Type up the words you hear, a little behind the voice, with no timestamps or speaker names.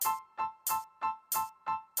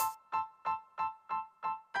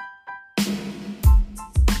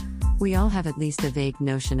We all have at least a vague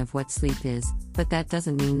notion of what sleep is, but that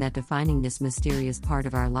doesn't mean that defining this mysterious part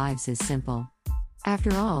of our lives is simple.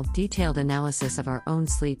 After all, detailed analysis of our own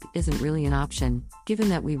sleep isn't really an option, given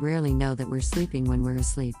that we rarely know that we're sleeping when we're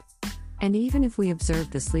asleep. And even if we observe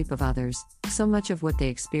the sleep of others, so much of what they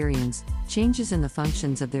experience, changes in the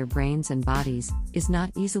functions of their brains and bodies, is not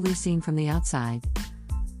easily seen from the outside.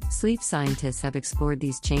 Sleep scientists have explored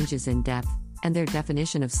these changes in depth, and their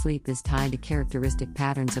definition of sleep is tied to characteristic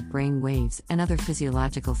patterns of brain waves and other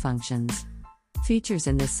physiological functions. Features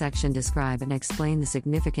in this section describe and explain the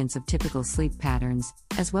significance of typical sleep patterns,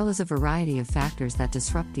 as well as a variety of factors that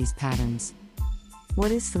disrupt these patterns.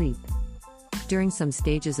 What is sleep? During some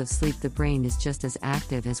stages of sleep, the brain is just as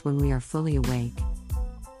active as when we are fully awake.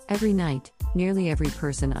 Every night, nearly every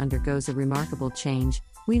person undergoes a remarkable change.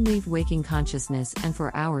 We leave waking consciousness and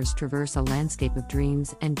for hours traverse a landscape of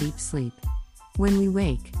dreams and deep sleep. When we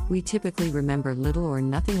wake, we typically remember little or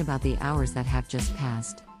nothing about the hours that have just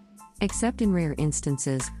passed. Except in rare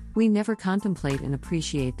instances, we never contemplate and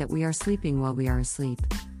appreciate that we are sleeping while we are asleep.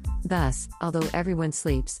 Thus, although everyone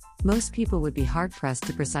sleeps, most people would be hard-pressed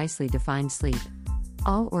to precisely define sleep.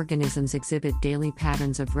 All organisms exhibit daily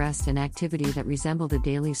patterns of rest and activity that resemble the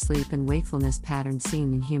daily sleep and wakefulness patterns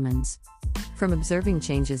seen in humans. From observing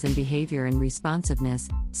changes in behavior and responsiveness,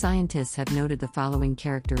 scientists have noted the following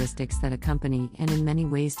characteristics that accompany and in many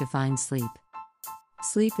ways define sleep.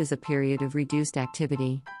 Sleep is a period of reduced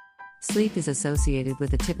activity. Sleep is associated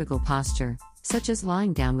with a typical posture, such as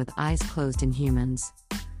lying down with eyes closed in humans.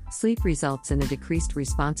 Sleep results in a decreased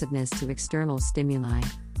responsiveness to external stimuli.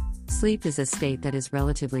 Sleep is a state that is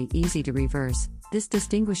relatively easy to reverse. This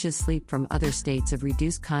distinguishes sleep from other states of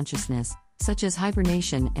reduced consciousness, such as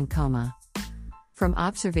hibernation and coma. From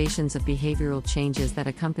observations of behavioral changes that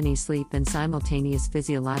accompany sleep and simultaneous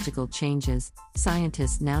physiological changes,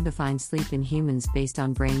 scientists now define sleep in humans based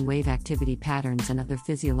on brain wave activity patterns and other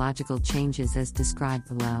physiological changes as described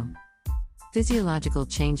below. Physiological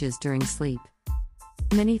changes during sleep.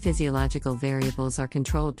 Many physiological variables are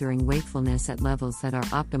controlled during wakefulness at levels that are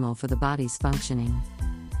optimal for the body's functioning.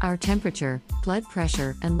 Our temperature, blood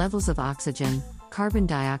pressure, and levels of oxygen, carbon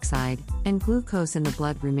dioxide, and glucose in the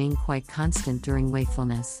blood remain quite constant during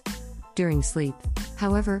wakefulness. During sleep,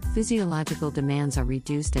 however, physiological demands are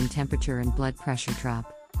reduced and temperature and blood pressure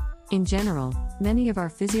drop. In general, many of our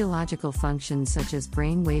physiological functions such as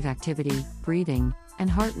brain wave activity, breathing, and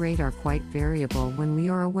heart rate are quite variable when we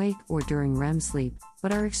are awake or during REM sleep,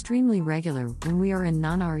 but are extremely regular when we are in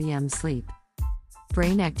non-REM sleep.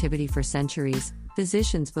 Brain activity. For centuries,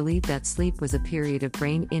 physicians believed that sleep was a period of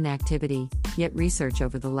brain inactivity, yet research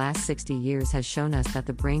over the last 60 years has shown us that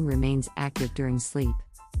the brain remains active during sleep.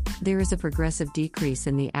 There is a progressive decrease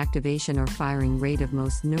in the activation or firing rate of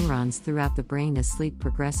most neurons throughout the brain as sleep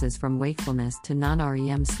progresses from wakefulness to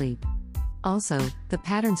non-REM sleep. Also, the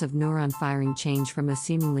patterns of neuron firing change from a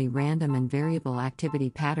seemingly random and variable activity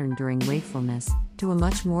pattern during wakefulness to a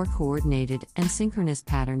much more coordinated and synchronous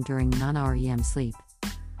pattern during non-REM sleep.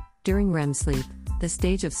 During REM sleep, the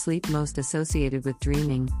stage of sleep most associated with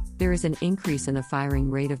dreaming, there is an increase in the firing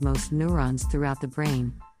rate of most neurons throughout the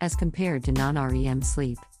brain, as compared to non-REM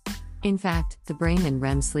sleep. In fact, the brain in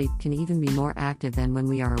REM sleep can even be more active than when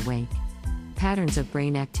we are awake. Patterns of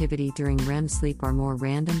brain activity during REM sleep are more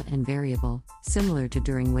random and variable, similar to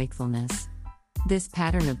during wakefulness. This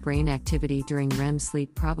pattern of brain activity during REM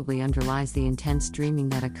sleep probably underlies the intense dreaming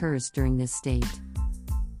that occurs during this state.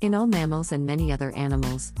 In all mammals and many other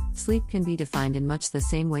animals, sleep can be defined in much the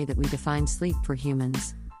same way that we define sleep for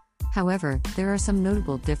humans. However, there are some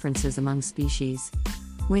notable differences among species.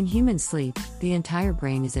 When humans sleep, the entire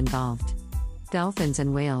brain is involved. Dolphins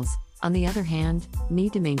and whales, on the other hand,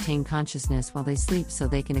 need to maintain consciousness while they sleep so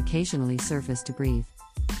they can occasionally surface to breathe.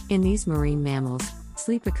 In these marine mammals,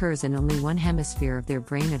 sleep occurs in only one hemisphere of their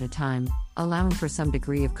brain at a time, allowing for some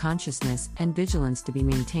degree of consciousness and vigilance to be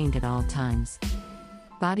maintained at all times.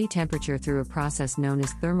 Body temperature. Through a process known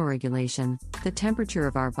as thermoregulation, the temperature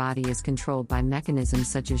of our body is controlled by mechanisms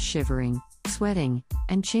such as shivering, sweating,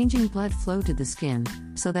 and changing blood flow to the skin,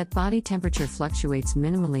 so that body temperature fluctuates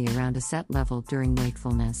minimally around a set level during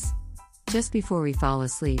wakefulness. Just before we fall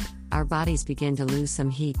asleep, our bodies begin to lose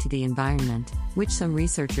some heat to the environment, which some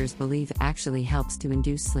researchers believe actually helps to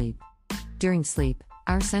induce sleep. During sleep,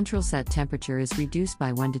 our central set temperature is reduced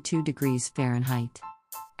by 1 to 2 degrees Fahrenheit.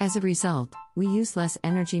 As a result, we use less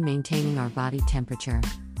energy maintaining our body temperature.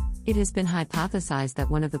 It has been hypothesized that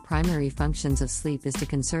one of the primary functions of sleep is to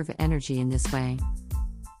conserve energy in this way.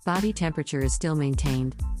 Body temperature is still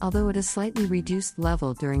maintained, although at a slightly reduced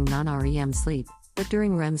level during non-REM sleep, but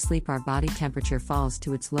during REM sleep our body temperature falls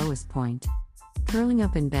to its lowest point. Curling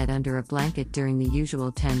up in bed under a blanket during the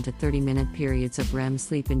usual 10 to 30-minute periods of REM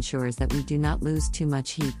sleep ensures that we do not lose too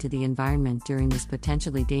much heat to the environment during this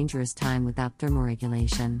potentially dangerous time without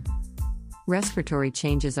thermoregulation. Respiratory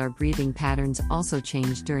changes. Our breathing patterns also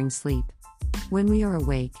change during sleep. When we are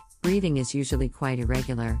awake, breathing is usually quite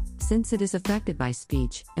irregular, since it is affected by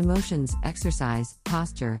speech, emotions, exercise,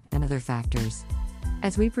 posture, and other factors.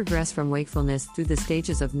 As we progress from wakefulness through the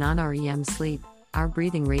stages of non-REM sleep, our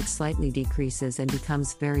breathing rate slightly decreases and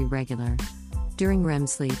becomes very regular. During REM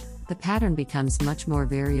sleep, the pattern becomes much more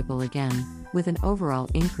variable again, with an overall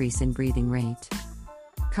increase in breathing rate.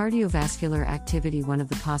 Cardiovascular activity. One of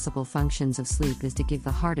the possible functions of sleep is to give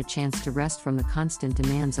the heart a chance to rest from the constant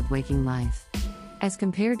demands of waking life. As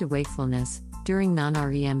compared to wakefulness, during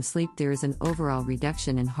non-REM sleep there is an overall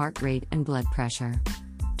reduction in heart rate and blood pressure.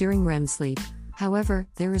 During REM sleep, however,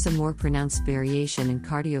 there is a more pronounced variation in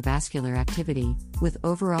cardiovascular activity, with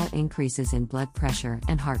overall increases in blood pressure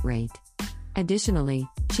and heart rate. Additionally,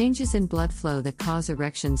 changes in blood flow that cause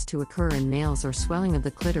erections to occur in males or swelling of the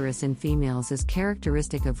clitoris in females is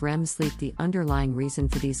characteristic of REM sleep. The underlying reason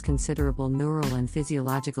for these considerable neural and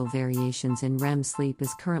physiological variations in REM sleep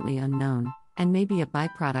is currently unknown, and may be a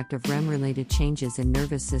byproduct of REM-related changes in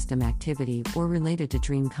nervous system activity or related to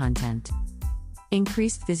dream content.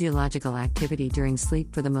 Increased physiological activity during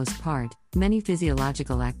sleep. For the most part, many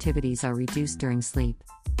physiological activities are reduced during sleep.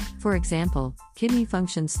 For example, kidney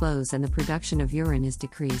function slows and the production of urine is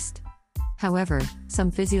decreased. However,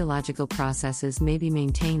 some physiological processes may be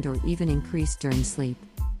maintained or even increased during sleep.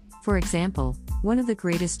 For example, one of the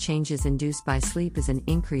greatest changes induced by sleep is an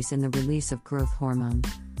increase in the release of growth hormone.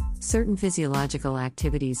 Certain physiological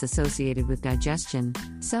activities associated with digestion,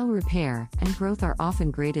 cell repair, and growth are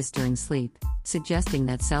often greatest during sleep, suggesting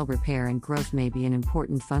that cell repair and growth may be an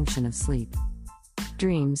important function of sleep.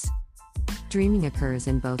 Dreams. Dreaming occurs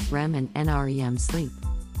in both REM and non-REM sleep.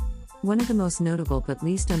 One of the most notable but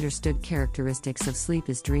least understood characteristics of sleep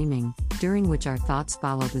is dreaming, during which our thoughts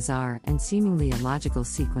follow bizarre and seemingly illogical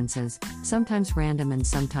sequences, sometimes random and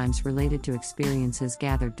sometimes related to experiences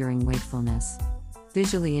gathered during wakefulness.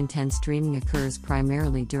 Visually intense dreaming occurs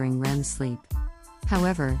primarily during REM sleep.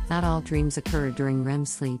 However, not all dreams occur during REM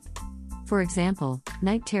sleep. For example,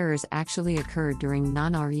 night terrors actually occur during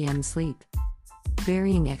non-REM sleep.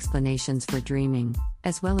 Varying explanations for dreaming,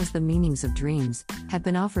 as well as the meanings of dreams, have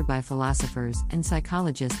been offered by philosophers and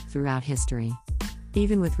psychologists throughout history.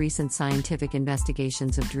 Even with recent scientific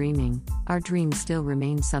investigations of dreaming, our dreams still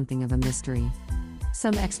remain something of a mystery.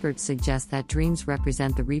 Some experts suggest that dreams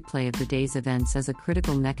represent the replay of the day's events as a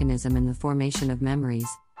critical mechanism in the formation of memories,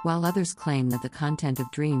 while others claim that the content of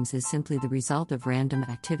dreams is simply the result of random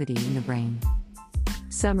activity in the brain.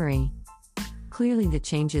 Summary. Clearly, the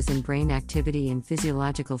changes in brain activity and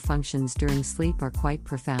physiological functions during sleep are quite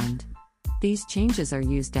profound. These changes are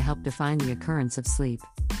used to help define the occurrence of sleep.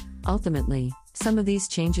 Ultimately, some of these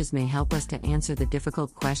changes may help us to answer the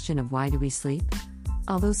difficult question of why do we sleep?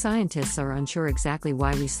 Although scientists are unsure exactly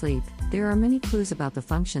why we sleep, there are many clues about the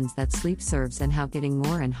functions that sleep serves and how getting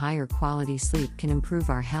more and higher quality sleep can improve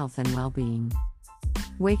our health and well-being.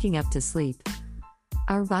 Waking up to sleep.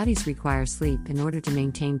 Our bodies require sleep in order to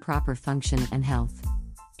maintain proper function and health.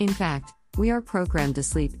 In fact, we are programmed to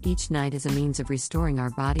sleep each night as a means of restoring our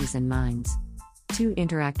bodies and minds. Two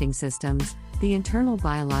interacting systems, the internal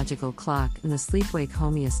biological clock and the sleep-wake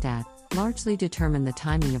homeostat, largely determine the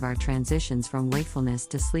timing of our transitions from wakefulness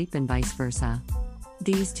to sleep and vice versa.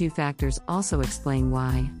 These two factors also explain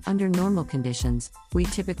why, under normal conditions, we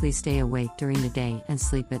typically stay awake during the day and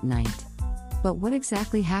sleep at night. But what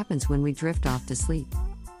exactly happens when we drift off to sleep?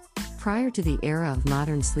 Prior to the era of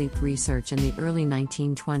modern sleep research in the early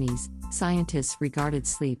 1920s, scientists regarded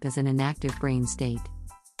sleep as an inactive brain state.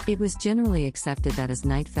 It was generally accepted that as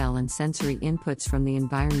night fell and sensory inputs from the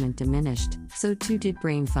environment diminished, so too did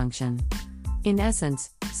brain function. In essence,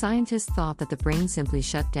 scientists thought that the brain simply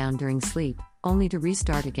shut down during sleep, only to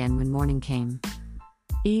restart again when morning came.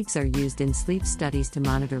 EEGs are used in sleep studies to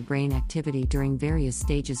monitor brain activity during various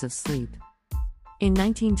stages of sleep. In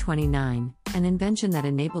 1929, an invention that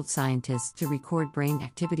enabled scientists to record brain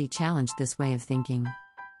activity challenged this way of thinking.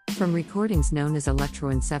 From recordings known as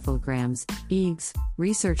electroencephalograms, EEGs,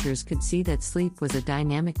 researchers could see that sleep was a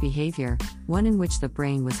dynamic behavior, one in which the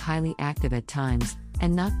brain was highly active at times,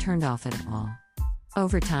 and not turned off at all.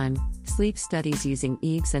 Over time, sleep studies using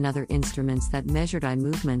EEGs and other instruments that measured eye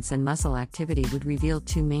movements and muscle activity would reveal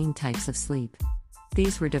two main types of sleep.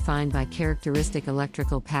 These were defined by characteristic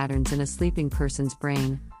electrical patterns in a sleeping person's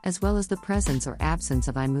brain, as well as the presence or absence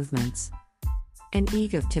of eye movements. An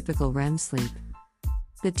EEG of typical REM sleep.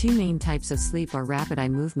 The two main types of sleep are rapid eye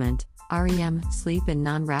movement, REM sleep, and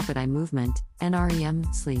non-rapid eye movement,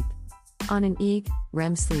 NREM sleep. On an EEG,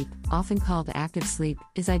 REM sleep, often called active sleep,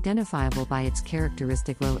 is identifiable by its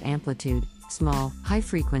characteristic low amplitude, small, high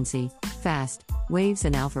frequency, fast waves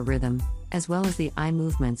and alpha rhythm, as well as the eye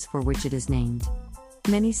movements for which it is named.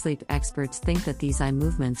 Many sleep experts think that these eye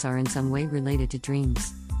movements are in some way related to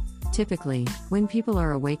dreams. Typically, when people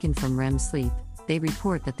are awakened from REM sleep, they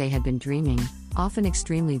report that they had been dreaming, often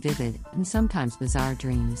extremely vivid and sometimes bizarre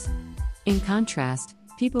dreams. In contrast,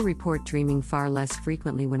 people report dreaming far less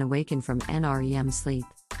frequently when awakened from NREM sleep.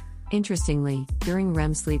 Interestingly, during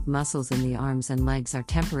REM sleep, muscles in the arms and legs are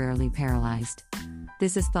temporarily paralyzed.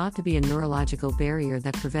 This is thought to be a neurological barrier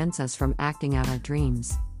that prevents us from acting out our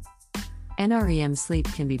dreams. NREM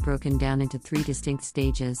sleep can be broken down into three distinct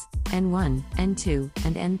stages: N1, N2,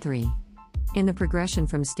 and N3. In the progression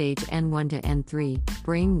from stage N1 to N3,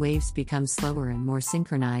 brain waves become slower and more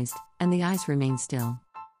synchronized, and the eyes remain still.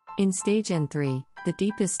 In stage N3, the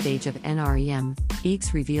deepest stage of NREM,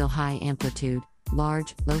 EEGs reveal high amplitude,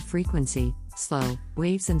 large, low frequency, slow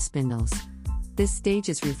waves and spindles. This stage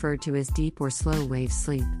is referred to as deep or slow wave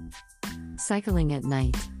sleep. Cycling at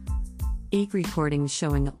night. EEG recordings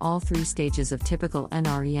showing all three stages of typical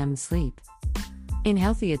NREM sleep. In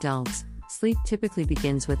healthy adults, sleep typically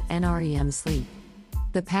begins with NREM sleep.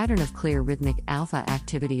 The pattern of clear rhythmic alpha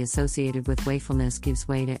activity associated with wakefulness gives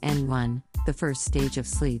way to N1, the first stage of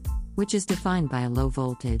sleep, which is defined by a low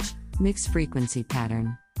voltage, mixed frequency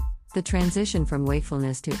pattern. The transition from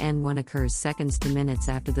wakefulness to N1 occurs seconds to minutes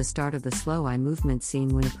after the start of the slow eye movement seen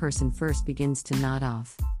when a person first begins to nod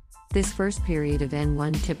off. This first period of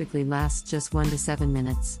N1 typically lasts just 1 to 7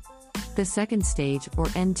 minutes. The second stage, or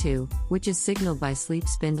N2, which is signaled by sleep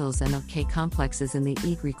spindles and OK complexes in the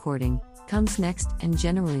EEG recording, comes next and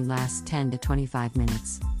generally lasts 10 to 25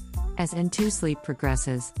 minutes. As N2 sleep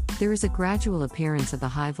progresses, there is a gradual appearance of the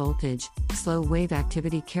high voltage, slow wave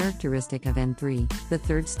activity characteristic of N3, the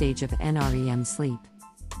third stage of NREM sleep.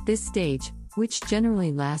 This stage, which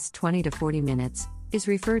generally lasts 20 to 40 minutes, is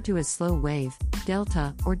referred to as slow wave,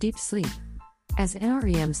 delta, or deep sleep. As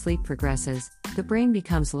NREM sleep progresses, the brain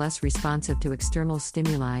becomes less responsive to external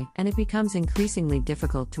stimuli and it becomes increasingly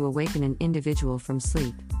difficult to awaken an individual from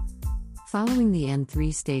sleep. Following the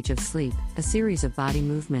N3 stage of sleep, a series of body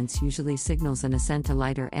movements usually signals an ascent to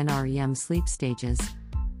lighter NREM sleep stages.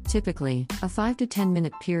 Typically, a 5 to 10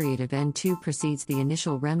 minute period of N2 precedes the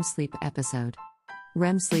initial REM sleep episode.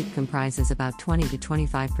 REM sleep comprises about 20 to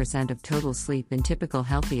 25% of total sleep in typical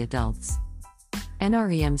healthy adults.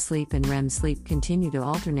 NREM sleep and REM sleep continue to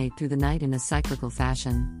alternate through the night in a cyclical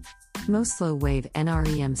fashion. Most slow-wave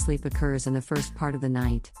NREM sleep occurs in the first part of the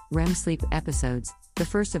night. REM sleep episodes, the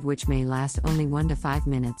first of which may last only 1 to 5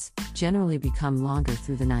 minutes, generally become longer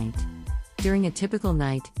through the night. During a typical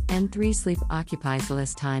night, N3 sleep occupies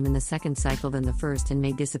less time in the second cycle than the first and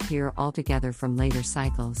may disappear altogether from later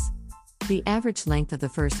cycles. The average length of the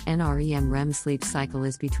first NREM REM sleep cycle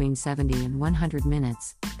is between 70 and 100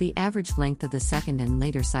 minutes. The average length of the second and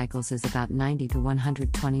later cycles is about 90 to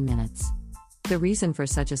 120 minutes. The reason for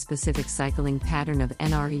such a specific cycling pattern of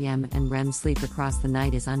NREM and REM sleep across the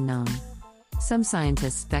night is unknown. Some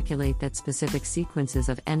scientists speculate that specific sequences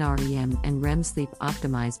of NREM and REM sleep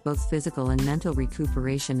optimize both physical and mental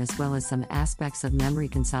recuperation as well as some aspects of memory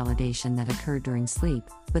consolidation that occur during sleep,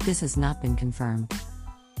 but this has not been confirmed.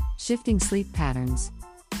 Shifting sleep patterns.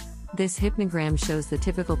 This hypnogram shows the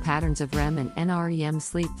typical patterns of REM and NREM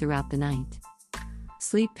sleep throughout the night.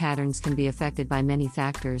 Sleep patterns can be affected by many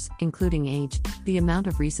factors, including age, the amount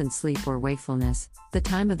of recent sleep or wakefulness, the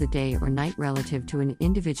time of the day or night relative to an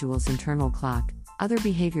individual's internal clock, other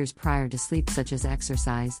behaviors prior to sleep such as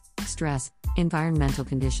exercise, stress, environmental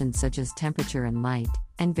conditions such as temperature and light,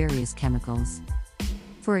 and various chemicals.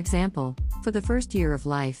 For example, for the first year of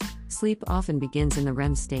life, sleep often begins in the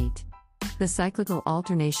REM state. The cyclical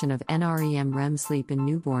alternation of NREM REM sleep in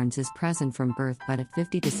newborns is present from birth, but at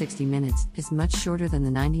 50 to 60 minutes is much shorter than the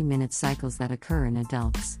 90-minute cycles that occur in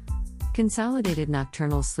adults. Consolidated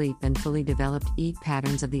nocturnal sleep and fully developed EEG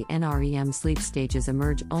patterns of the NREM sleep stages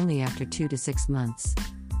emerge only after 2 to 6 months.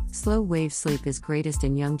 Slow wave sleep is greatest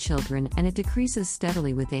in young children and it decreases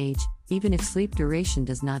steadily with age, even if sleep duration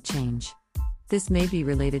does not change. This may be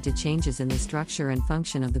related to changes in the structure and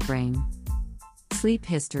function of the brain. Sleep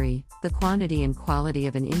history, the quantity and quality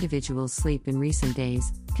of an individual's sleep in recent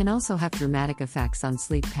days, can also have dramatic effects on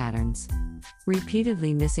sleep patterns.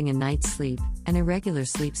 Repeatedly missing a night's sleep, an irregular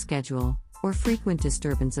sleep schedule, or frequent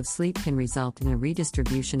disturbance of sleep can result in a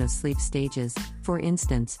redistribution of sleep stages, for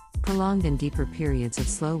instance, prolonged and deeper periods of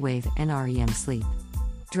slow-wave NREM sleep.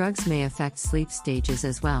 Drugs may affect sleep stages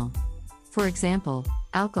as well. For example,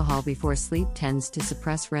 alcohol before sleep tends to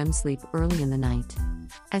suppress REM sleep early in the night.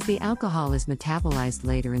 As the alcohol is metabolized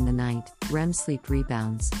later in the night, REM sleep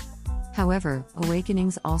rebounds. However,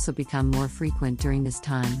 awakenings also become more frequent during this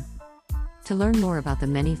time. To learn more about the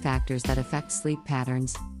many factors that affect sleep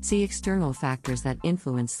patterns, see external factors that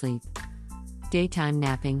influence sleep. Daytime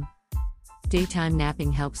napping. Daytime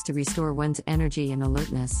napping helps to restore one's energy and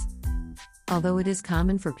alertness. Although it is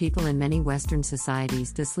common for people in many Western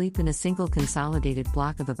societies to sleep in a single consolidated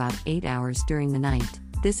block of about 8 hours during the night,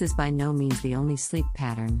 this is by no means the only sleep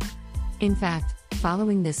pattern. In fact,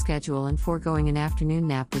 following this schedule and foregoing an afternoon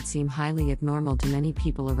nap would seem highly abnormal to many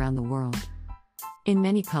people around the world. In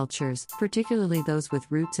many cultures, particularly those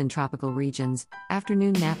with roots in tropical regions,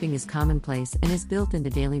 afternoon napping is commonplace and is built into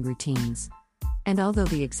daily routines. And although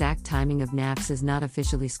the exact timing of naps is not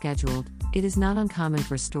officially scheduled, it is not uncommon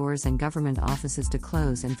for stores and government offices to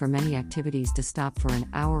close and for many activities to stop for an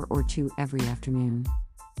hour or two every afternoon.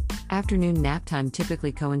 Afternoon nap time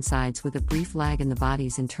typically coincides with a brief lag in the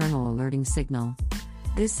body's internal alerting signal.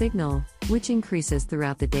 This signal, which increases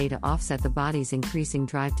throughout the day to offset the body's increasing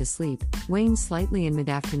drive to sleep, wanes slightly in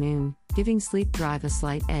mid-afternoon, giving sleep drive a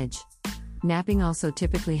slight edge. Napping also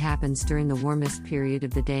typically happens during the warmest period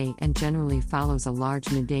of the day and generally follows a large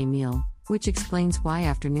midday meal, which explains why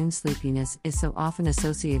afternoon sleepiness is so often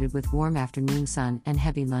associated with warm afternoon sun and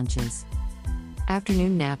heavy lunches.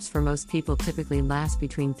 Afternoon naps for most people typically last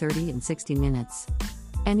between 30 and 60 minutes.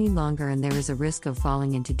 Any longer and there is a risk of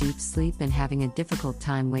falling into deep sleep and having a difficult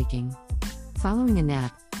time waking. Following a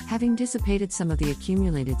nap, having dissipated some of the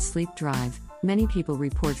accumulated sleep drive, many people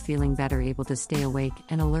report feeling better able to stay awake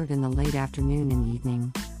and alert in the late afternoon and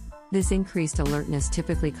evening. This increased alertness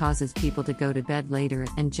typically causes people to go to bed later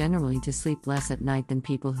and generally to sleep less at night than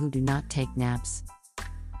people who do not take naps.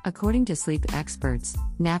 According to sleep experts,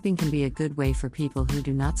 napping can be a good way for people who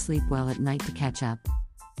do not sleep well at night to catch up.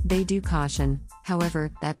 They do caution,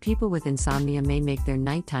 however, that people with insomnia may make their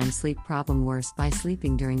nighttime sleep problem worse by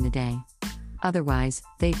sleeping during the day. Otherwise,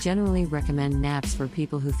 they generally recommend naps for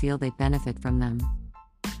people who feel they benefit from them.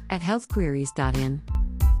 At healthqueries.in,